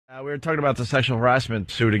We were talking about the sexual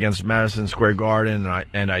harassment suit against Madison Square Garden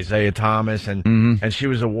and Isaiah Thomas, and she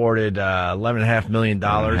was awarded $11.5 million.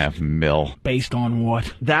 $11.5 million. Based on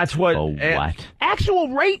what? That's what. What? Actual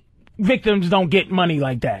rape victims don't get money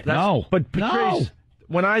like that. No. But Patrice,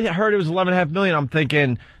 when I heard it was $11.5 million, I'm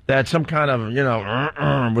thinking that some kind of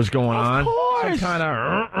was going on. Of course. Some kind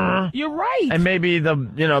of You're right. and maybe the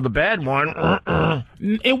bad one.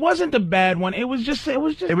 It wasn't the bad one. It was just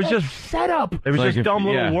setup. It was Like just dumb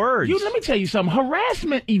little words. Let me tell you something.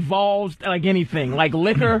 Harassment evolves like anything, like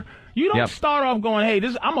liquor. You don't start off going, "Hey,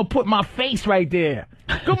 I'm gonna put my face right there.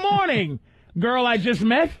 Good morning, girl I just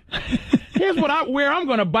met. Here's where I'm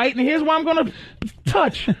gonna bite, and here's where I'm gonna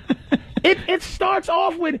touch." It starts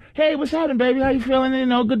off with, "Hey, what's happening, baby? How you feeling?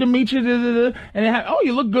 Good to meet you." And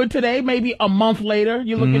you look good today. Maybe a month later,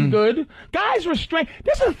 you're looking good. Guys restrain.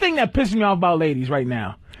 This is the thing that pisses me off about ladies right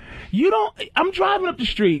now. I'm driving up the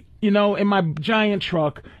street, in my giant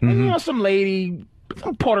truck, and some lady,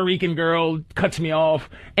 some Puerto Rican girl, cuts me off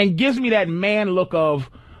and gives me that man look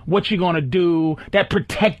of, what you gonna do, that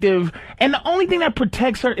protective, and the only thing that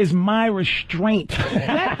protects her is my restraint.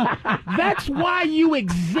 That's why you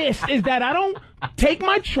exist, is that I don't take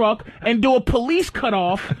my truck and do a police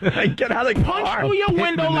cutoff, get out of the car, punch through your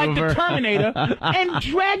window like the Terminator, and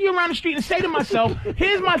drag you around the street and say to myself,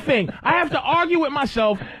 here's my thing, I have to argue with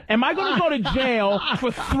myself, am I going to go to jail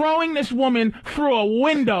for throwing this woman through a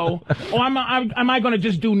window, or am I going to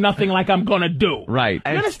just do nothing like I'm going to do? Right.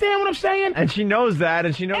 You understand what I'm saying? And she knows that,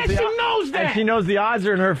 and she knows the odds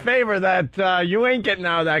are in her favor that you ain't getting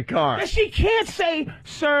out of that car. And she can't say,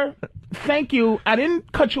 "Sir, thank you. I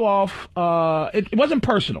didn't cut you off. It wasn't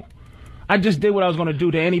personal. I just did what I was going to do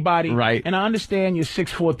to anybody. Right. And I understand you're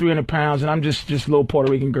 6'4", 300 pounds, and I'm just a little Puerto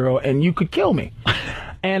Rican girl, and you could kill me.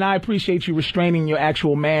 And I appreciate you restraining your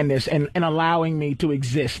actual manness and allowing me to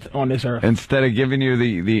exist on this earth. Instead of giving you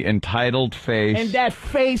the entitled face. And that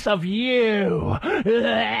face of you.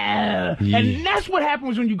 And that's what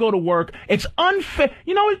happens when you go to work. It's unfair.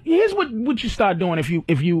 Here's what you start doing if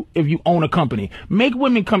you own a company. Make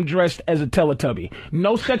women come dressed as a Teletubby.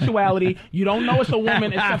 No sexuality. You don't know it's a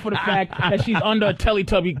woman except for the fact that she's under a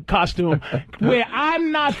Teletubby costume. Where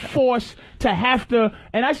I'm not forced to have to,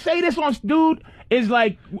 and I say this on, dude, is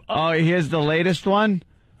like... here's the latest one?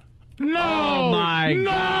 No! Oh, my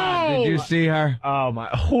God. Did you see her? Oh, my.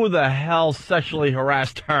 Who the hell sexually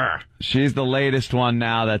harassed her? She's the latest one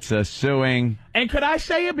now that's suing. And could I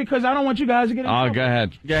say it? Because I don't want you guys to get in trouble. Go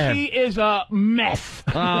ahead. She is a mess.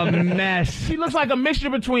 A mess. She looks like a mixture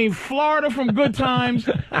between Florida from Good Times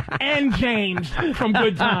and James from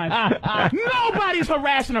Good Times. Nobody's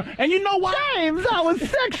harassing her. And you know why? James, I was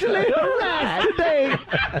sexually harassed today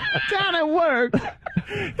down at work.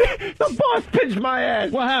 The boss pinched my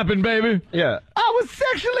ass. What happened, baby? Yeah. I was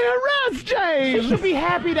sexually harassed, James. She should be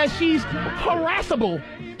happy that she's harassable.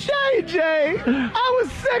 JJ, I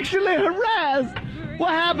was sexually harassed. What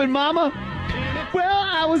happened, Mama? Well,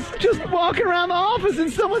 I was just walking around the office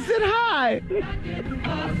and someone said hi.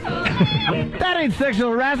 That ain't sexual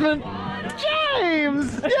harassment.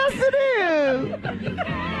 James! Yes, it is!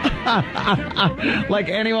 Like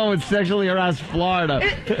anyone would sexually harass Florida.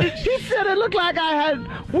 She said it looked like I had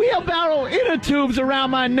wheelbarrow inner tubes around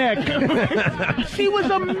my neck. She was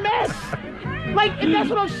a mess. And that's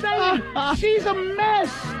what I'm saying. She's a mess.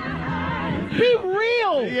 Be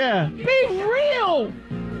real. Yeah. Be real.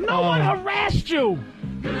 No one harassed you.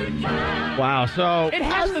 Wow, so... It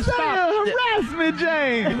has to stop. Harassment,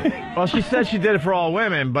 James. Well, she said she did it for all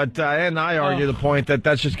women, but and I argue the point that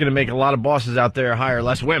that's just going to make a lot of bosses out there hire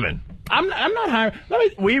less women. I'm not hiring.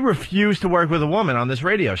 We refuse to work with a woman on this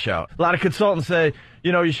radio show. A lot of consultants say,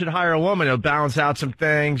 you should hire a woman. It'll balance out some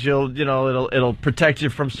things. It'll protect you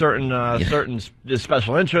from certain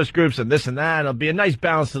special interest groups and this and that. It'll be a nice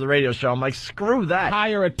balance to the radio show. I'm like, screw that.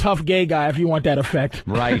 Hire a tough gay guy if you want that effect.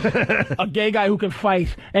 Right. A gay guy who can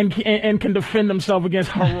fight and can defend himself against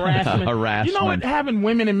harassment. Harassment. You know what? Having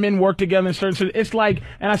women and men work together in certain, it's like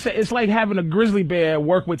having a grizzly bear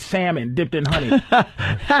work with salmon dipped in honey.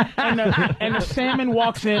 and the salmon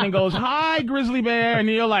walks in and goes, "Hi, grizzly bear," and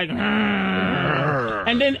you're like,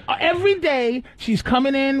 and then every day she's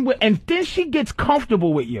coming in and then she gets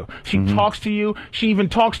comfortable with you. She talks to you. She even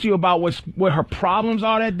talks to you about what her problems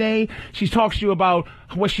are that day. She talks to you about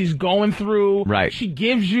what she's going through. Right. She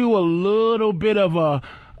gives you a little bit of a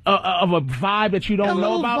vibe that you don't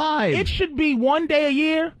know about. Vibe. It should be one day a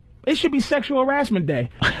year. It should be sexual harassment day.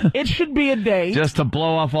 It should be a day. Just to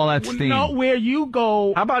blow off all that steam. No, where you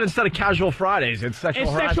go. How about instead of casual Fridays, it's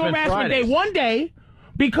sexual harassment day. One day.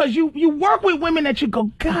 Because you work with women that you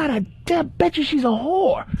go, God, I bet you she's a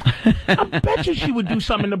whore. I bet you she would do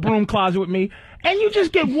something in the broom closet with me. And you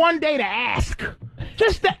just get one day to ask.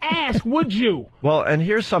 Just to ask, would you? Well, and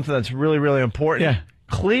here's something that's really, really important. Yeah.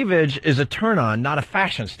 Cleavage is a turn-on, not a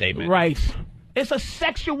fashion statement. Right. It's a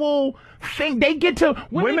sexual thing. They get to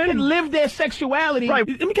women can live their sexuality. Right.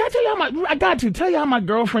 I mean, can I tell you tell you how my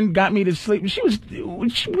girlfriend got me to sleep. We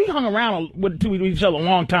hung around with each other a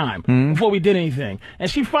long time before we did anything, and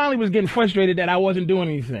she finally was getting frustrated that I wasn't doing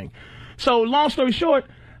anything. So, long story short,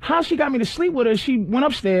 how she got me to sleep with her? She went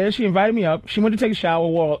upstairs. She invited me up. She went to take a shower.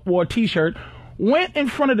 Wore a t-shirt. Went in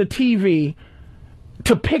front of the TV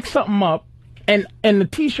to pick something up. And the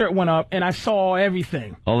T-shirt went up, and I saw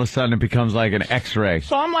everything. All of a sudden, it becomes like an X-ray.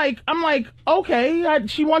 So I'm like, okay,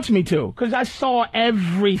 she wants me to, because I saw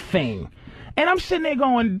everything. And I'm sitting there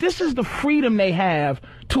going, this is the freedom they have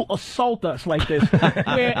to assault us like this.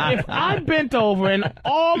 Where if I bent over and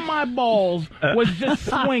all my balls was just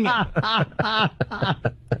swinging, and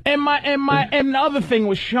the other thing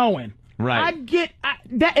was showing, right?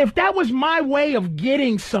 If that was my way of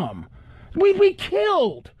getting some, we'd be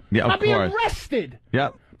killed. Yeah, I'd be arrested.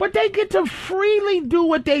 Yep. But they get to freely do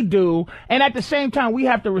what they do, and at the same time, we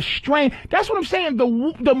have to restrain. That's what I'm saying. The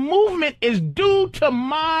movement is due to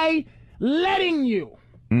my letting you.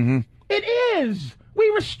 Mm-hmm. It is.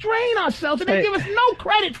 We restrain ourselves, and they give us no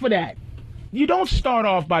credit for that. You don't start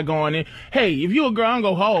off by going, hey, if you're a girl, I'm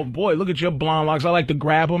going, oh, boy, look at your blonde locks. I like to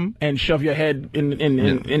grab them and shove your head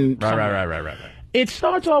in. Right. It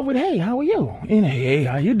starts off with, hey, how are you? And hey,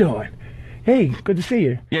 how you doing? Hey, good to see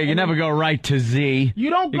you. Yeah, you never go right to Z. You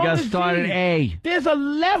don't go You got to to start Z. at A. There's a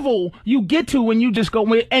level you get to when you just go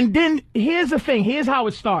with, and then here's the thing. Here's how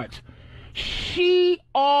it starts. She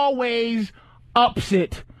always ups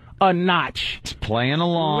it a notch. It's playing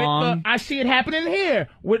along. I see it happening here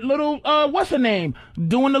with little, what's her name?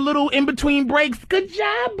 Doing the little in-between breaks. Good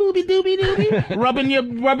job, booby dooby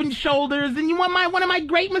dooby. rubbing shoulders. And you want one of my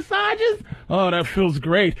great massages? Oh, that feels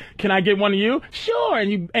great. Can I get one of you? Sure.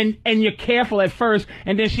 And you're careful at first,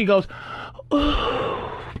 and then she goes,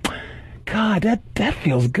 oh, God, that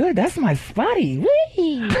feels good. That's my spotty.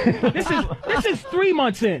 This is 3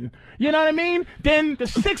 months in. You know what I mean? Then the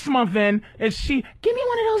 6th month in is she, give me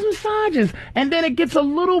one of those massages. And then it gets a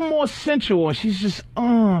little more sensual. She's just,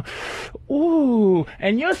 ooh.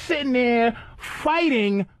 And you're sitting there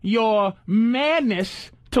fighting your madness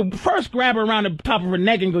to first grab her around the top of her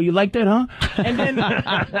neck and go, you like that, huh? And then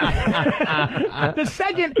the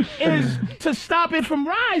second is to stop it from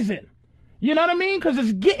rising. You know what I mean? Because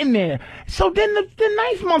it's getting there. So then the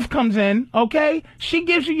 9th month comes in, okay? She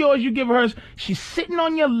gives you yours, you give her hers. She's sitting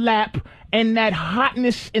on your lap, and that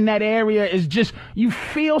hotness in that area is just, you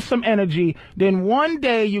feel some energy. Then one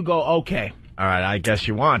day you go, okay. All right, I guess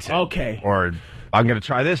you want it. Okay. Or I'm going to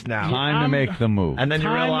try this now. Time to make the move. And then you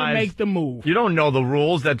realize to make the move. You don't know the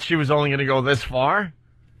rules that she was only going to go this far.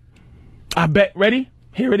 Ready?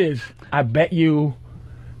 Here it is. I bet you,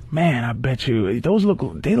 are those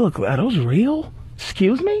real?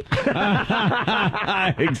 Excuse me?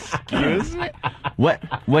 Excuse me?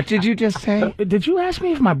 What did you just say? Did you ask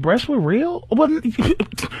me if my breasts were real? And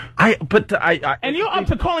you're up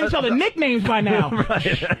to calling each other nicknames by now.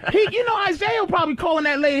 Right. Isaiah probably calling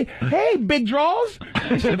that lady, hey, big draws.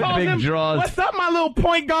 She calls Big him, draws. what's up, my little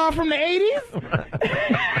point guard from the 80s?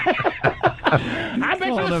 I bet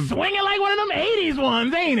you're swinging like one of them 80s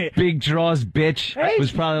ones, ain't it? Big draws, bitch. Hey,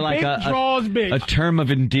 was probably like big draws, bitch. a term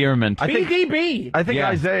of endearment. BDB. I think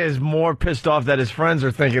Isaiah is more pissed off that his friends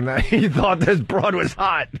are thinking that he thought this broad was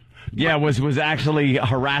hot. Yeah, was actually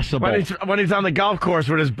harassable. When he's on the golf course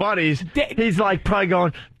with his buddies, he's like probably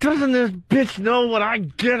going, doesn't this bitch know what I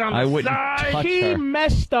get on the side? She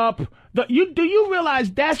messed up. Do you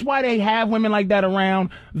realize that's why they have women like that around?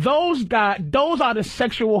 Those are the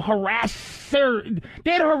sexual harasser.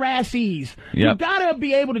 They're the harassees. Yep. You gotta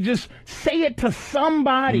be able to just say it to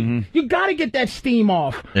somebody. Mm-hmm. You gotta get that steam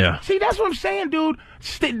off. Yeah. See, that's what I'm saying, dude.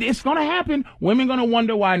 It's gonna happen. Women gonna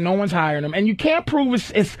wonder why no one's hiring them, and you can't prove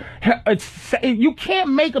you can't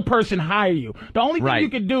make a person hire you. The only thing you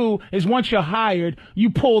can do is once you're hired, you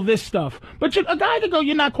pull this stuff. But a guy could go,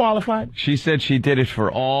 you're not qualified. She said she did it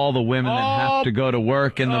for all the women that have to go to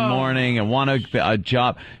work in the morning and want a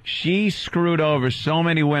job. She screwed over so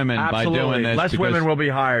many women by doing this. Less women will be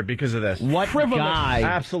hired because of this. What guy?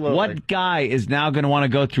 Absolutely. What guy is now going to want to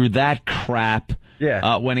go through that crap?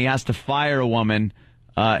 Yeah. When he has to fire a woman.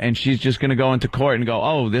 And she's just going to go into court and go,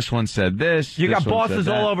 oh, this one said this. You got bosses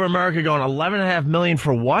all over America going, $11.5 million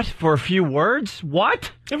for what? For a few words?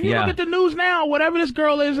 What? If you look at the news now, whatever this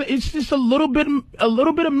girl is, it's just a little bit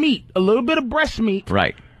of meat, a little bit of breast meat.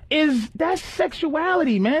 Right. that's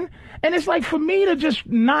sexuality, man. And it's like, for me to just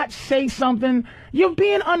not say something, you're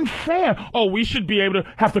being unfair. Oh, we should be able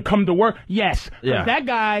to have to come to work. Yes. Yeah. If that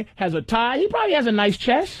guy has a tie, he probably has a nice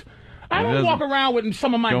chest. I don't walk around with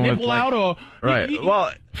some of my nipple out or... Right.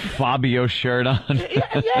 Well, Fabio shirt on.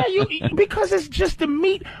 Because it's just the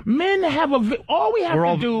meat. Men have all we have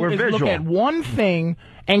to do is visual. look at one thing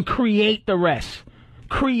and create the rest.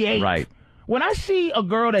 Create. Right. When I see a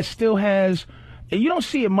girl that still has... You don't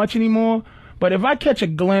see it much anymore, but if I catch a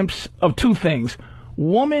glimpse of two things,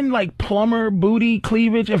 woman like plumber, booty,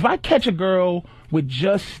 cleavage, if I catch a girl with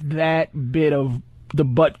just that bit of the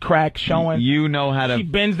butt crack showing, you know how to. She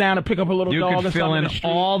bends down to pick up a little dog. You can fill in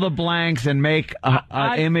all the blanks and make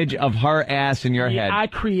an image of her ass in your head. I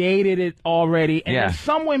created it already. And then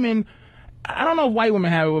some women, I don't know if white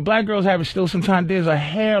women have it, but black girls have it still sometimes. There's a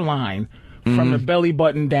hairline from the belly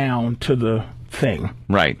button down to the thing.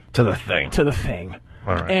 Right. To the thing. To the thing.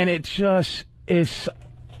 All right. And it just, it's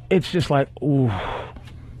just like, ooh.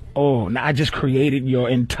 Oh, now I just created your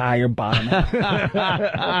entire bottom. Hey,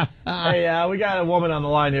 we got a woman on the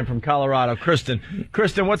line here from Colorado, Kristen.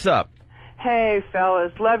 Kristen, what's up? Hey,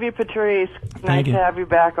 fellas. Love you, Patrice. Nice to have you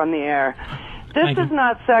back on the air. This is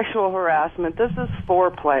not sexual harassment. This is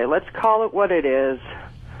foreplay. Let's call it what it is.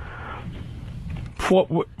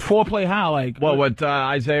 Foreplay how? Like what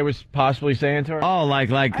Isaiah was possibly saying to her? Oh,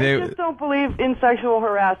 like I just don't believe in sexual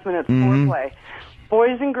harassment. It's foreplay.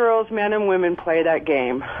 Boys and girls, men and women play that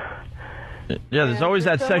game. Yeah, there's always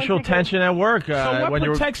that sexual tension at work. So what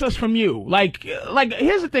protects us from you? Like,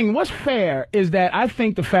 here's the thing. What's fair is that I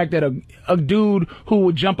think the fact that a dude who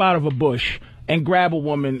would jump out of a bush and grab a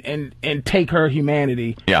woman and take her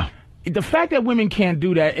humanity. Yeah. The fact that women can't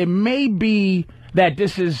do that, it may be that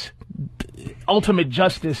this is ultimate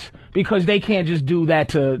justice because they can't just do that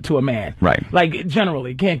to a man. Right. Like,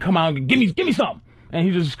 generally, can't come out and give me something. And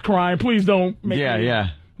he's just crying, please don't make me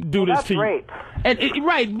do this to you. Rape.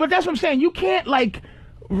 Right, but that's what I'm saying. You can't, like,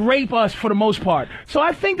 rape us for the most part. So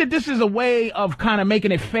I think that this is a way of kind of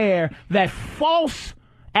making it fair that false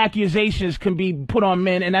accusations can be put on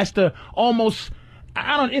men, and that's the almost...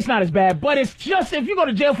 it's not as bad, but it's just if you go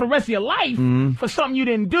to jail for the rest of your life for something you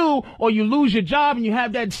didn't do, or you lose your job and you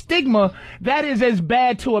have that stigma, that is as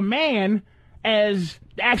bad to a man as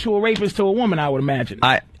actual rape is to a woman, I would imagine.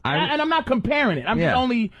 And I'm not comparing it. I'm just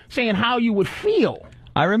only saying how you would feel.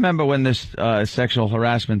 I remember when this sexual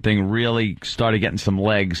harassment thing really started getting some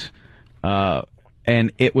legs,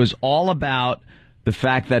 and it was all about the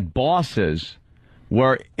fact that bosses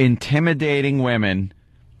were intimidating women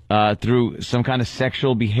through some kind of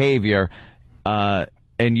sexual behavior and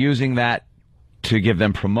using that to give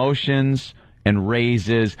them promotions and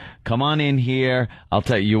raises. Come on in here. I'll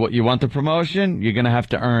tell you, you want the promotion? You're going to have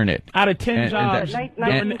to earn it. Out of 10 jobs.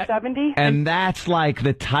 1970? And that's like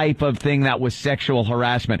the type of thing that was sexual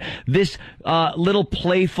harassment. This little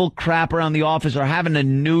playful crap around the office, or having a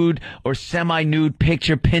nude or semi-nude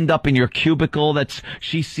picture pinned up in your cubicle that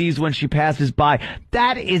she sees when she passes by,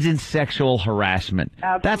 that isn't sexual harassment.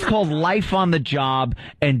 Absolutely. That's called life on the job,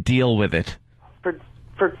 and deal with it.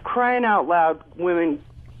 For crying out loud, women...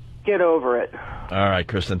 Get over it. All right,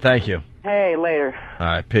 Kristen, thank you. Hey, later. All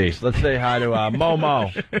right, peace. Let's say hi to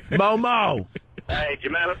Momo. Momo! Hey,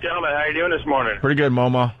 gentlemen, how you doing this morning? Pretty good,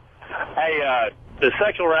 Momo. Hey, the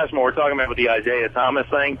sexual harassment we're talking about with the Isaiah Thomas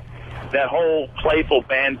thing, that whole playful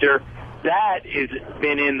banter, that has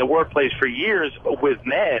been in the workplace for years with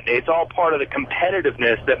men. It's all part of the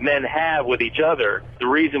competitiveness that men have with each other. The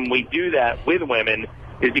reason we do that with women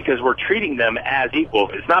is because we're treating them as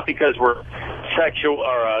equal. It's not because we're sexual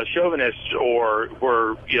or chauvinists or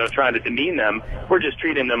we're trying to demean them. We're just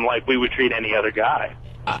treating them like we would treat any other guy.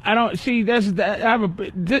 I don't see it's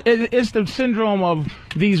the syndrome of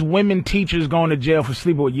these women teachers going to jail for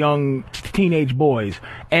sleeping with young teenage boys,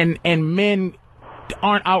 and men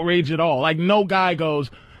aren't outraged at all. Like, no guy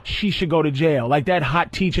goes, she should go to jail. Like that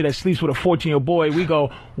hot teacher that sleeps with a 14-year-old boy, we go,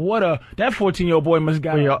 that 14-year-old boy must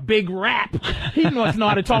got a big rap. He must know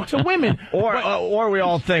how to talk to women. Or we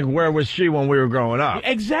all think, where was she when we were growing up?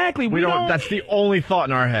 Exactly. We don't. That's the only thought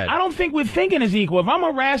in our head. I don't think we're thinking as equal. If I'm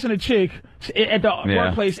harassing a chick at the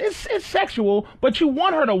workplace, it's sexual, but you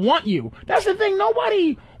want her to want you. That's the thing.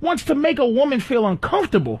 Nobody wants to make a woman feel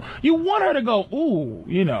uncomfortable. You want her to go, ooh,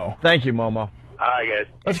 Thank you, Momo. All right, guys.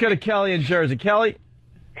 Let's go to Kelly in Jersey. Kelly?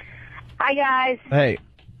 Hi, guys. Hey.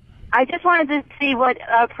 I just wanted to see what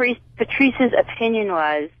Patrice's opinion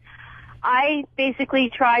was. I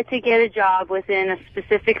basically tried to get a job within a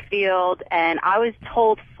specific field, and I was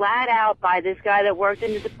told flat out by this guy that worked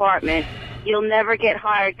in the department, you'll never get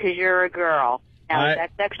hired because you're a girl. Now, is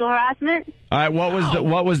that sexual harassment? All right,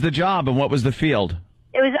 what was the job and what was the field?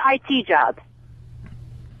 It was an IT job.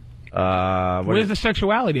 Where's the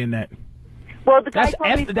sexuality in that? Well, the guy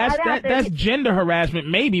told me that's gender harassment,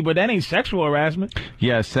 maybe, but that ain't sexual harassment.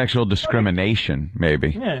 Yeah, sexual discrimination,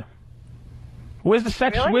 maybe. Yeah. Where's the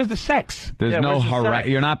sex? Really? Where's the sex? There's no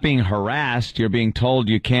You're not being harassed. You're being told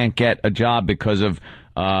you can't get a job because of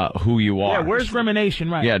who you are. Yeah, where's discrimination,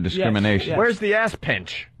 right? Yeah, discrimination. Yes. Where's the ass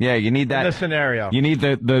pinch? Yeah, you need that in this scenario. You need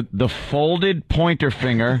the folded pointer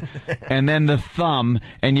finger and then the thumb,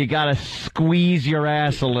 and you got to squeeze your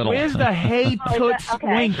ass a little. Where's the hey toots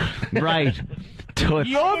wink? Right. Toots.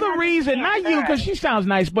 You're the reason, not you, because she sounds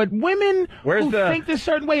nice, but women who think this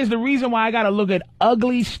certain way is the reason why I got to look at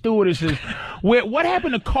ugly stewardesses. What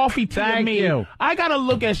happened to coffee tea and me? You. I got to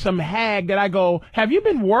look at some hag that I go, have you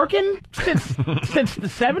been working since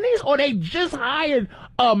the 70s? Or they just hired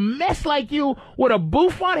a mess like you with a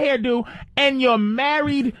bouffant hairdo and your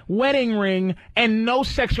married wedding ring and no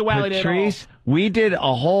sexuality Patrice, at all? we did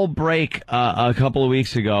a whole break a couple of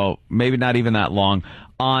weeks ago, maybe not even that long,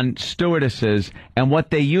 on stewardesses and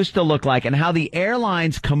what they used to look like and how the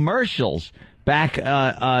airlines commercials back in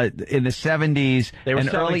the 70s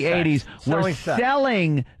and early 80s were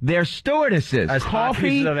selling their stewardesses as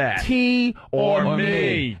coffee, tea, or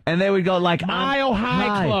me. And they would go like, Mile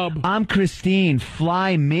High Club. I'm Christine.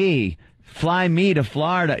 Fly me to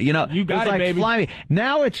Florida. You know, you got it, like, baby. Fly me.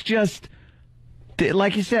 Now it's just,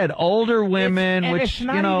 like you said, older women, it's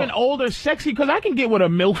not even older sexy, because I can get with a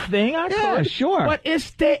MILF thing. Sure. But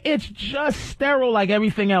it's just sterile like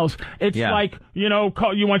everything else. It's like, you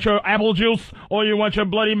want your apple juice or you want your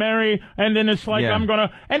Bloody Mary, and then it's like I'm going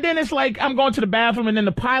to the bathroom, and then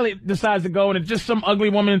the pilot decides to go, and it's just some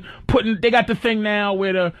ugly woman they got the thing now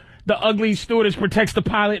where the ugly stewardess protects the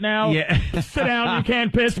pilot now. Yeah. Sit down, you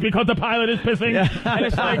can't piss because the pilot is pissing. And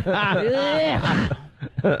it's like,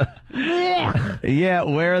 yeah,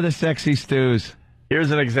 where are the sexy stews?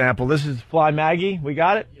 Here's an example. This is Fly Maggie. We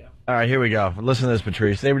got it? Yeah. All right, here we go. Listen to this,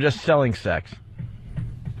 Patrice. They were just selling sex.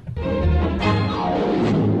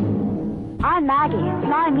 I'm Maggie.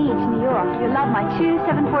 Fly me to New York. You'll love my 2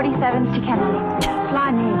 747s to Kennedy.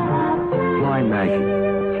 Fly me. Fly Maggie.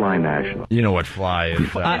 Fly national. You know what fly is.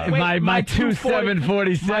 My 2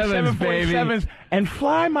 747s, baby. And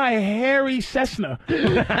fly my hairy Cessna.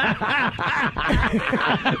 Just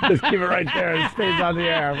keep it right there. It stays on the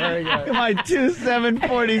air. Very good. My 2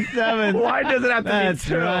 747s. Why does it have to That's be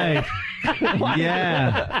two? Right.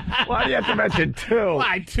 Yeah. Why do you have to mention two?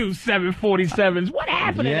 Why 2 747s? What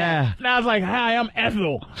happened to that? Now it's like, hi, I'm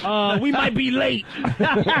Ethel. We might be late.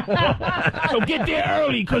 So get there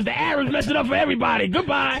early, because the air is messing up for everybody.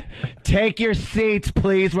 Goodbye. Take your seats,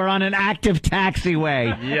 please. We're on an active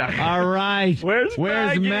taxiway. Yeah. All right.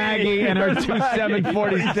 Where's Maggie and her 2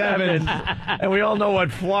 747s? And we all know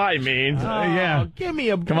what fly means. Give me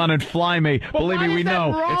a... Come on and fly me. But believe me, we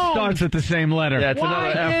know. Wrong? It starts with the same letter. Yeah, it's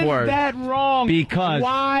another F word. Why is that wrong? Because...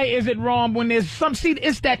 Why is it wrong when there's some... See,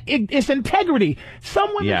 it's integrity.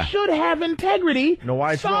 Some women should have integrity. Know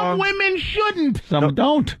why it's Some wrong? women shouldn't. Some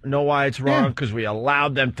don't. Know why it's wrong? Because we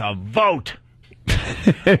allowed them to vote.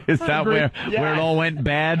 Is that where it all went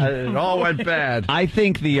bad? It all went bad. I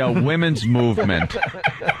think the women's movement,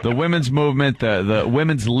 the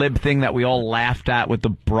women's lib thing that we all laughed at with the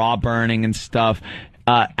bra burning and stuff,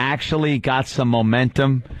 actually got some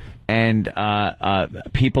momentum, and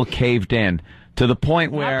people caved in to the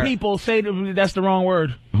point where... Not people. Say that's the wrong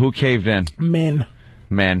word. Who caved in? Men.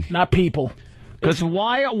 Not people. Because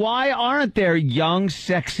why aren't there young,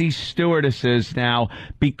 sexy stewardesses now?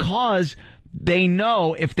 Because they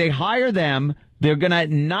know if they hire them, they're going to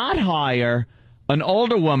not hire an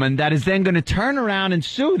older woman that is then going to turn around and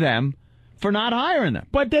sue them for not hiring them.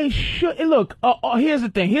 But they should. Look, here's the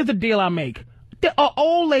thing. Here's the deal I make. The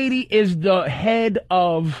old lady is the head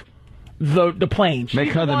of the plane.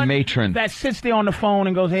 Make her the matron. That sits there on the phone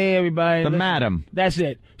and goes, hey, everybody. The madam. That's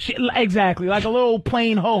it. Exactly. Like a little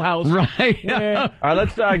plain hoe house. Right. Where, all right,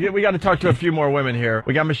 let's we got to talk to a few more women here.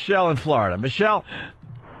 We got Michelle in Florida. Michelle.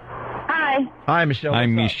 Hi. Hi, Michelle.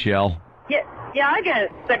 I'm Michelle. Yeah, I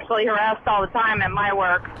get sexually harassed all the time at my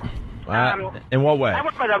work. In what way? I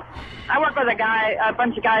work with a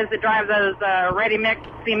bunch of guys that drive those ready-mix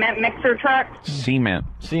cement mixer trucks. Cement,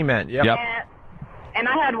 yep. And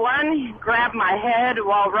I had one grab my head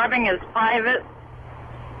while rubbing his private,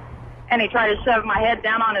 and he tried to shove my head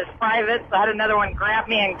down on his private. So I had another one grab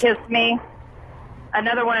me and kiss me.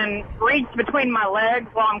 Another one reached between my legs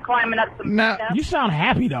while I'm climbing up some steps. You sound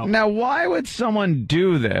happy, though. Now, why would someone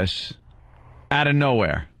do this out of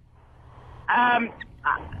nowhere? I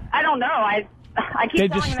don't know. I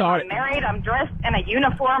keep telling them I'm married. I'm dressed in a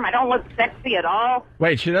uniform. I don't look sexy at all.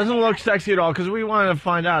 Wait, she doesn't look sexy at all because we wanted to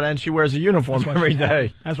find out, and she wears a uniform every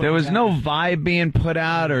day. There was no vibe being put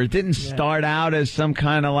out, or it didn't start out as some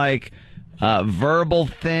kind of like verbal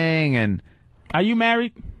thing. And are you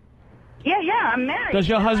married? Yeah, I'm married. Does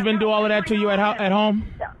your husband do all of that to you at home?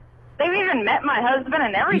 They've even met my husband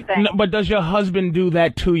and everything. No, but does your husband do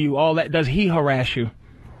that to you? All that? Does he harass you?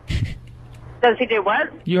 Does he do what?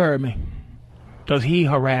 You heard me. Does he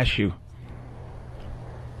harass you?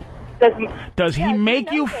 Does he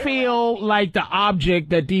make you feel like the object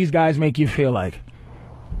that these guys make you feel like?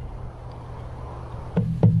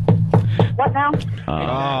 What now?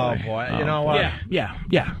 Oh, boy. You know what? Yeah.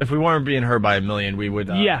 If we weren't being hurt by a million, we would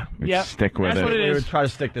stick with That's it. What it is. We would try to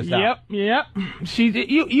stick this out. Yep. She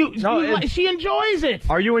enjoys it.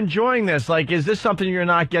 Are you enjoying this? Like, is this something you're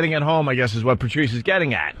not getting at home, I guess is what Patrice is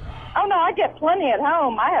getting at. Oh, no, I get plenty at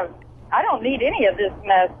home. I don't need any of this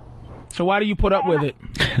mess. So why do you put up with it?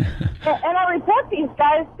 And I report these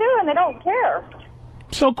guys, too, and they don't care.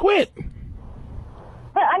 So quit.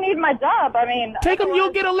 But I need my job. I mean... Take them,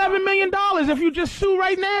 you'll get $11 million if you just sue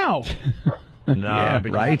right now. No,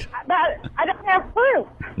 right? But I don't have proof.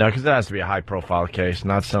 No, because it has to be a high-profile case,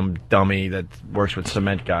 not some dummy that works with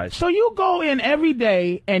cement guys. So you go in every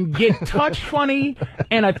day and get touched funny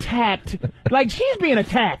and attacked. Like, she's being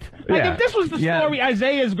attacked. Like, if this was the story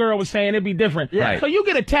Isaiah's girl was saying, it'd be different. Yeah. So you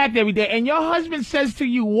get attacked every day, and your husband says to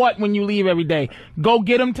you what when you leave every day? Go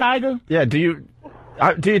get him, Tiger? Yeah, do you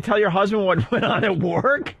tell your husband what went on at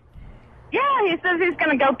work? Yeah, he says he's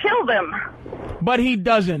going to go kill them. But he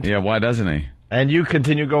doesn't. Yeah, why doesn't he? And you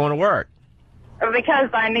continue going to work. Because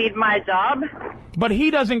I need my job. But he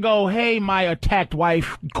doesn't go, hey, my attacked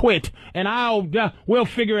wife, quit, and we'll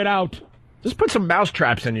figure it out. Just put some mouse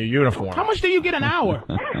traps in your uniform. How much do you get an hour?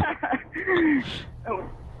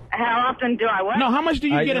 How often do I work? No, how much do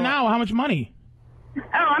you get an hour? How much money? Oh,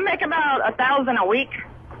 I make about $1,000 a week.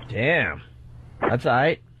 Damn. That's all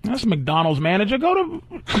right. That's McDonald's manager. Go to...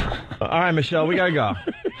 All right, Michelle, we got to go.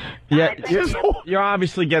 Yeah, you're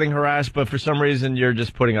obviously getting harassed, but for some reason you're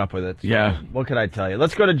just putting up with it. So yeah. What could I tell you?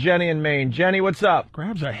 Let's go to Jenny in Maine. Jenny, what's up?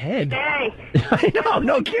 Grabs her head. Hey. I know,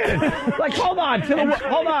 no kidding. Like, hold on.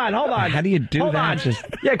 Hold on. How do you do that?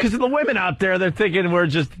 Yeah, because the women out there, they're thinking we're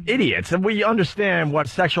just idiots, and we understand what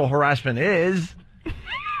sexual harassment is.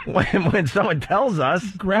 When someone tells us.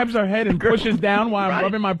 Grabs our head and pushes down while I'm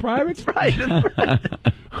rubbing my privates? Right.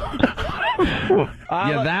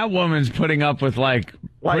 Yeah, that woman's putting up with, like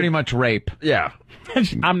pretty much rape. Yeah.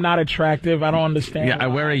 I'm not attractive. I don't understand. Yeah, I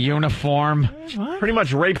wear a uniform. What? Pretty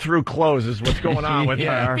much rape through clothes is what's going on with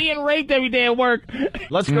her. Being raped every day at work.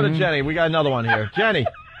 Let's go to Jenny. We got another one here. Jenny.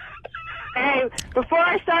 Hey, before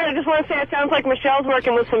I start, I just want to say it sounds like Michelle's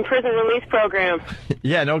working with some prison release program.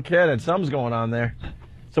 Yeah, no kidding. Something's going on there.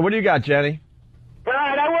 So what do you got, Jenny? All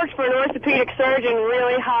right, I worked for an orthopedic surgeon,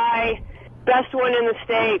 really high, best one in the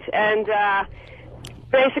state, and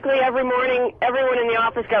basically every morning, everyone in the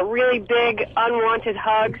office got really big, unwanted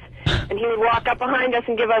hugs, and he would walk up behind us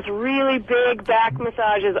and give us really big back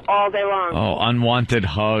massages all day long. Oh, unwanted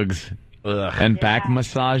hugs. Ugh. And back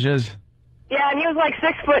massages? Yeah, and he was like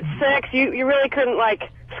 6'6". You really couldn't, like,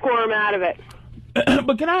 squirm out of it.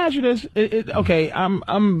 But can I ask you this? Okay,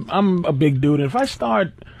 I'm a big dude. If I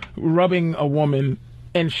start rubbing a woman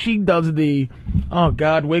and she does the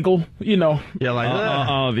wiggle, you know,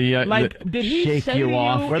 like did he shake say you to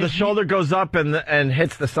off you, where the shoulder goes up and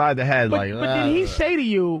hits the side of the head, but did he say to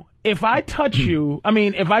you, if I touch you,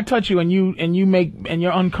 and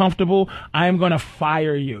you're uncomfortable, I am going to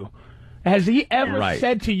fire you? Has he ever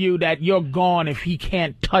said to you that you're gone if he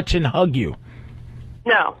can't touch and hug you?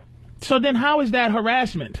 No. So then how is that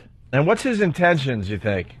harassment? And what's his intentions, you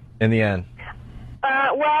think, in the end?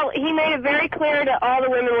 Well, he made it very clear to all the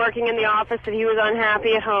women working in the office that he was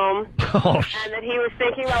unhappy at home and that he was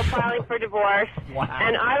thinking about filing for divorce. Wow.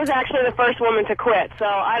 And I was actually the first woman to quit, so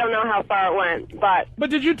I don't know how far it went. But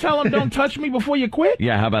did you tell him, don't touch me before you quit?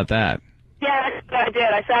 Yeah, how about that? Yeah, I did.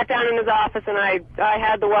 I sat down in his office and I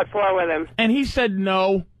had the what for with him. And he said,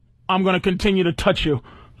 no, I'm going to continue to touch you.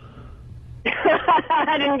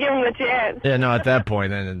 I didn't give him the chance. Yeah, no, at that point,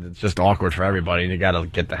 then it's just awkward for everybody, and you got to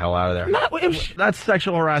get the hell out of there. That's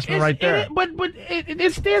sexual harassment right there.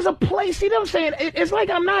 There's a place. See what I'm saying? It's like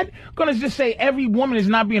I'm not going to just say every woman is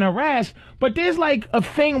not being harassed, but there's like a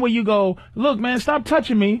thing where you go, look, man, stop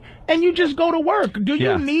touching me, and you just go to work. Do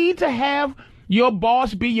you need to have your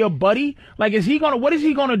boss be your buddy? Like, what is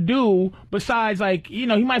he gonna do besides, like, you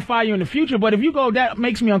know, he might fire you in the future, but if you go, that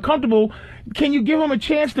makes me uncomfortable, can you give him a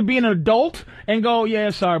chance to be an adult and go, yeah,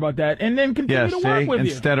 sorry about that, and then continue to work with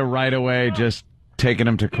you? Instead of right away just taking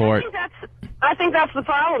him to court. I think that's the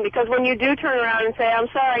problem, because when you do turn around and say, I'm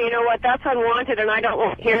sorry, you know what, that's unwanted and I don't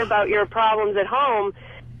want to hear about your problems at home,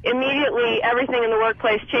 immediately everything in the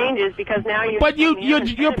workplace changes because now you... But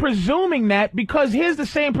you're presuming that, because here's the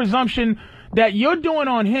same presumption that you're doing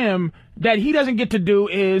on him that he doesn't get to do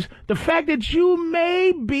is the fact that you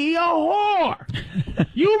may be a whore.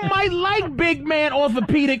 You might like big man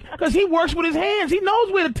orthopedic because he works with his hands. He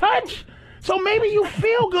knows where to touch. So maybe you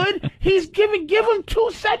feel good. Give him 2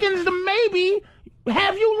 seconds to maybe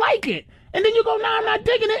have you like it. And then you go, nah, I'm not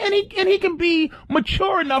digging it. And he can be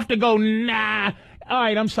mature enough to go, nah. All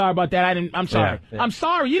right, I'm sorry about that. I'm sorry. Yeah. I'm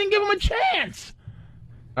sorry. You didn't give him a chance.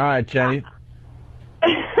 All right, Jenny.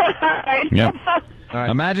 Yep. Right.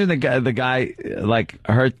 Imagine the guy, like,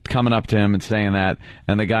 her coming up to him and saying that,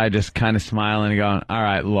 and the guy just kind of smiling and going, all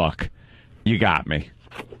right, look, you got me.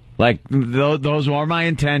 Like, those were my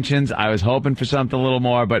intentions. I was hoping for something a little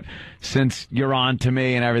more, but since you're on to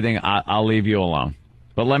me and everything, I'll leave you alone.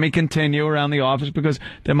 But let me continue around the office because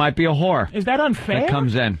there might be a whore. Is that unfair? That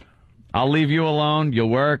comes in. I'll leave you alone. You'll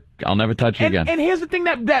work. I'll never touch you again. And here's the thing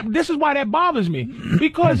that this is why that bothers me.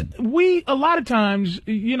 Because a lot of times,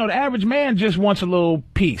 the average man just wants a little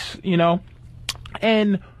peace,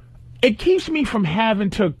 And it keeps me from having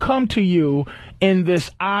to come to you in this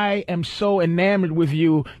I am so enamored with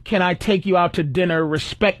you, can I take you out to dinner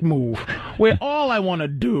respect move, where all I want to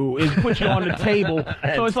do is put you on the table.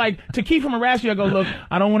 So it's like, to keep from harassing you, I go, look,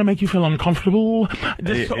 I don't want to make you feel uncomfortable.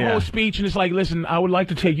 This whole speech, and it's like, listen, I would like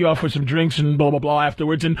to take you out for some drinks and blah, blah, blah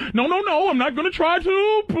afterwards. And no, I'm not going to try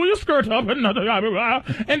to pull your skirt up.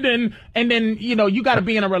 And then, you got to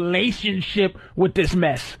be in a relationship with this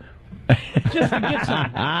mess. Just to get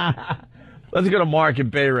some. Let's go to Mark in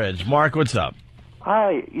Bay Ridge. Mark, what's up?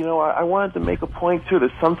 Hi. I wanted to make a point, too,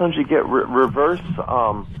 that sometimes you get reverse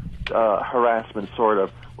harassment, sort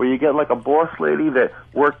of, where you get like a boss lady that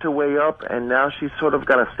worked her way up, and now she's sort of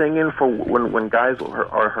got a thing in for when guys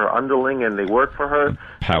are her underling and they work for her.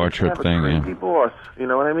 Power trip thing, yeah. Boss, you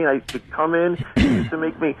know what I mean? I could come in, she used to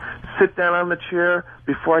make me sit down on the chair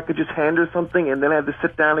before I could just hand her something, and then I had to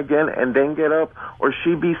sit down again and then get up, or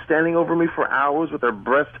she'd be standing over me for hours with her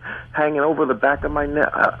breast hanging over the back of my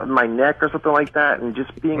neck or something like that, and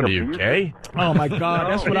just being abusive. Are you gay? Oh my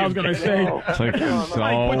God, that's what I was gonna say. It's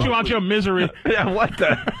like, put you out your misery. Yeah, what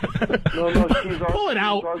the? No, she's pull it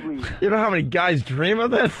out. Ugly. You know how many guys dream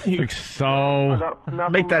of this? Make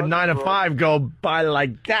that 9 to 5 go by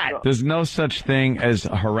like that. There's no such thing as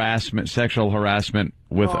harassment, sexual harassment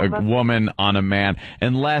with a woman on a man,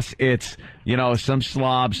 unless it's, some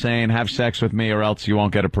slob saying, have sex with me or else you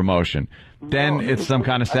won't get a promotion. Then it's some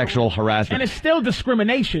kind of sexual harassment. And it's still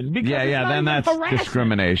discrimination. Then that's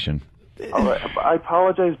discrimination. All right, I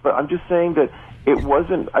apologize, but I'm just saying that it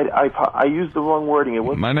wasn't, I used the wrong wording. It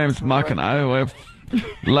wasn't. My name's Mark, and I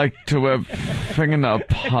like to wear fingernail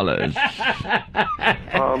polish.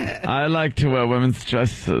 I like to wear women's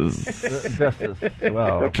dresses.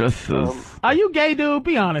 Dresses. Are you gay, dude?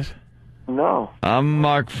 Be honest. No. I'm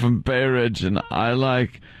Mark from Bay Ridge, and I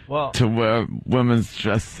like to wear women's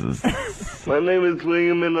dresses. My name is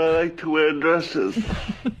William, and I like to wear dresses.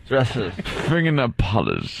 Dresses. Fingernail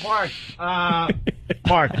polish.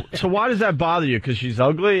 Mark, so why does that bother you? Because she's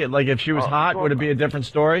ugly? Like, if she was hot, would it be a different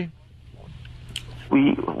story?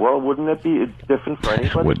 Wouldn't it be different for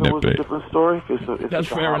anybody if it was a different story? If That's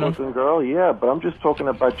it's a fair enough. Girl, yeah, but I'm just talking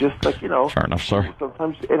about just like, Fair enough, sir.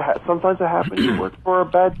 Sometimes it happens. You work for a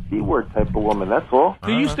bad C-word type of woman, that's all.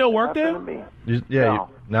 Do you still work there? No.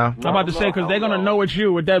 I'm about to say, because they're going to know it's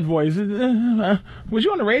you with that voice. Was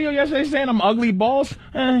you on the radio yesterday saying I'm ugly, boss?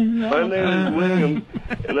 My name is William,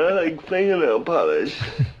 and I like fingernail polish.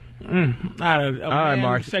 All right,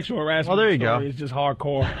 Mark. Sexual harassment. Well, there you go. It's just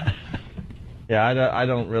hardcore. Yeah, I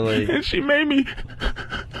don't really. She made me.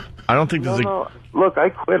 I don't think there's Look, I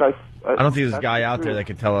quit. I don't think there's a guy out there that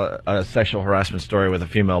can tell a sexual harassment story with a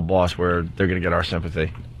female boss where they're going to get our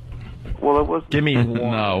sympathy. Well, it was. Give me one.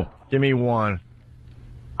 No. Give me one.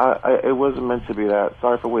 It wasn't meant to be that.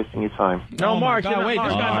 Sorry for wasting your time. No, Mark. Wait, this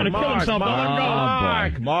guy's going to kill himself. Don't let him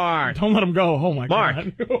go. Mark. Don't let him go. Oh, my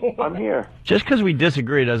God. Mark. I'm here. Just because we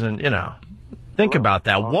disagree doesn't, Think about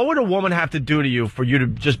that. What would a woman have to do to you for you to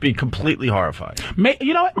just be completely horrified?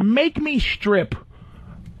 You know what? Make me strip.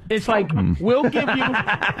 It's like, we'll give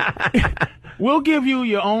you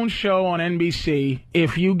your own show on NBC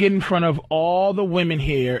if you get in front of all the women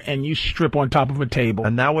here and you strip on top of a table.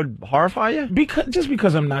 And that would horrify you? Just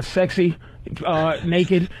because I'm not sexy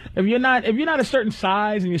naked. If you're not a certain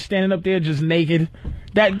size and you're standing up there just naked,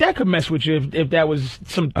 that could mess with you if that was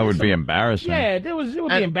some. That would be embarrassing. Yeah, it would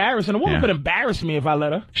be embarrassing. A woman could embarrass me if I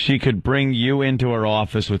let her. She could bring you into her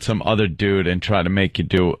office with some other dude and try to make you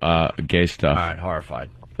do gay stuff. All right, horrified.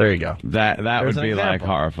 There you go. That would be like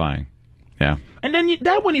horrifying. Yeah. And then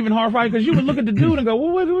that wouldn't even horrify because you would look at the dude and go,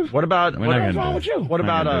 well, what about what's wrong with you? What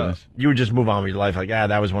about you would just move on with your life? Like,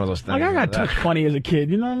 that was one of those things. Like, I got touched funny as a kid.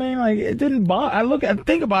 You know what I mean? Like, it didn't bother. I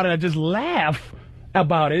think about it. I just laugh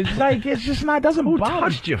about it. It's like, it's just not, doesn't Who bother.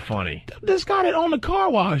 touched you funny? This guy that owned the car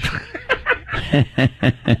wash.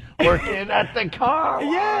 Working at the car.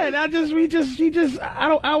 Yeah, and I had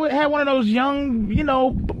one of those young,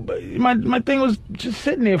 my thing was just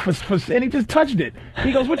sitting there and he just touched it.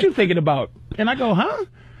 He goes, "What you thinking about?" And I go, "Huh?"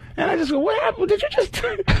 And I just go, "What happened? Did you just?"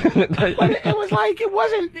 It was like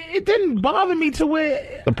it didn't bother me to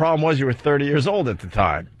where. The problem was you were 30 years old at the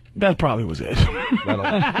time. That probably was it.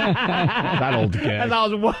 That old kid.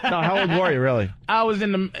 No, how old were you really? I was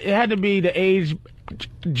it had to be the age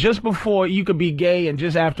just before you could be gay and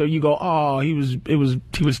just after you go, oh, he was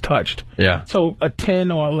touched. Yeah. So a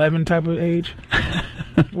 10 or 11 type of age.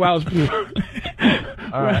 Well, I was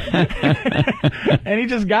all right. And he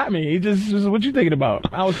just got me. He just was, what you thinking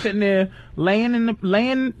about? I was sitting there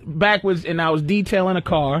laying backwards and I was detailing a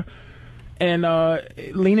car. And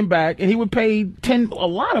leaning back, and he would pay a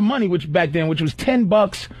lot of money, which was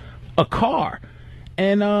 $10 a car.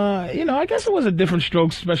 And I guess it was a Different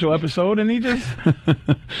Strokes special episode, and he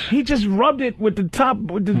just rubbed it with the top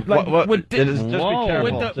with the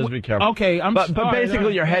just be careful. Okay, but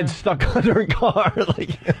basically your head's stuck under a car.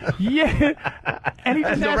 Yeah. And he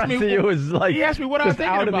just asked me. He asked me what I was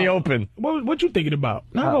thinking out about. In the open. What you thinking about?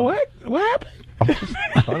 And I go, what happened?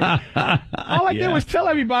 All I did was tell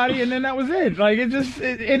everybody, and then that was it. Like it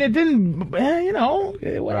didn't,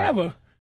 whatever.